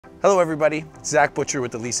Hello everybody, it's Zach Butcher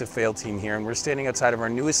with the TheLisaFayleTeam here, and we're standing outside of our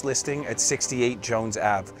newest listing at 68 Jones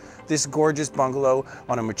Ave. This gorgeous bungalow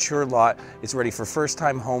on a mature lot is ready for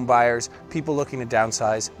first-time home buyers, people looking to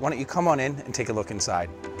downsize. Why don't you come on in and take a look inside.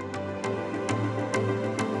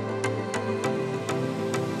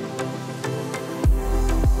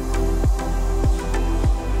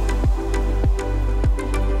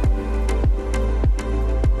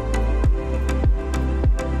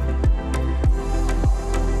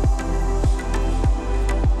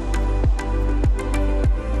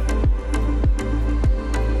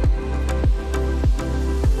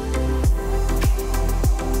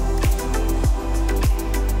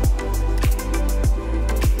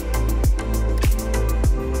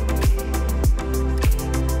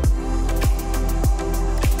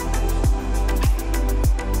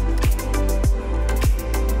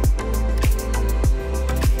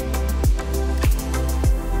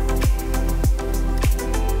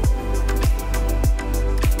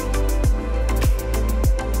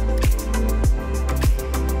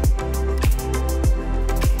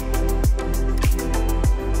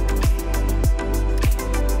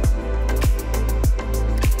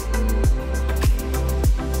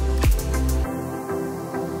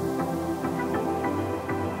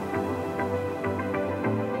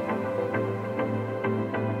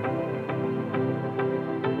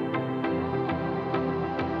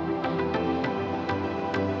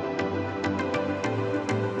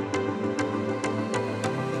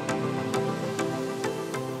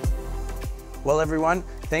 Well everyone,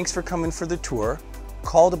 thanks for coming for the tour.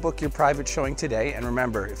 Call to book your private showing today, and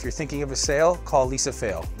remember, if you're thinking of a sale, call Lisa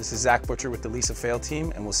Fayle. This is Zach Butcher with the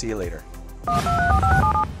TheLisaFayleTeam, and we'll see you later.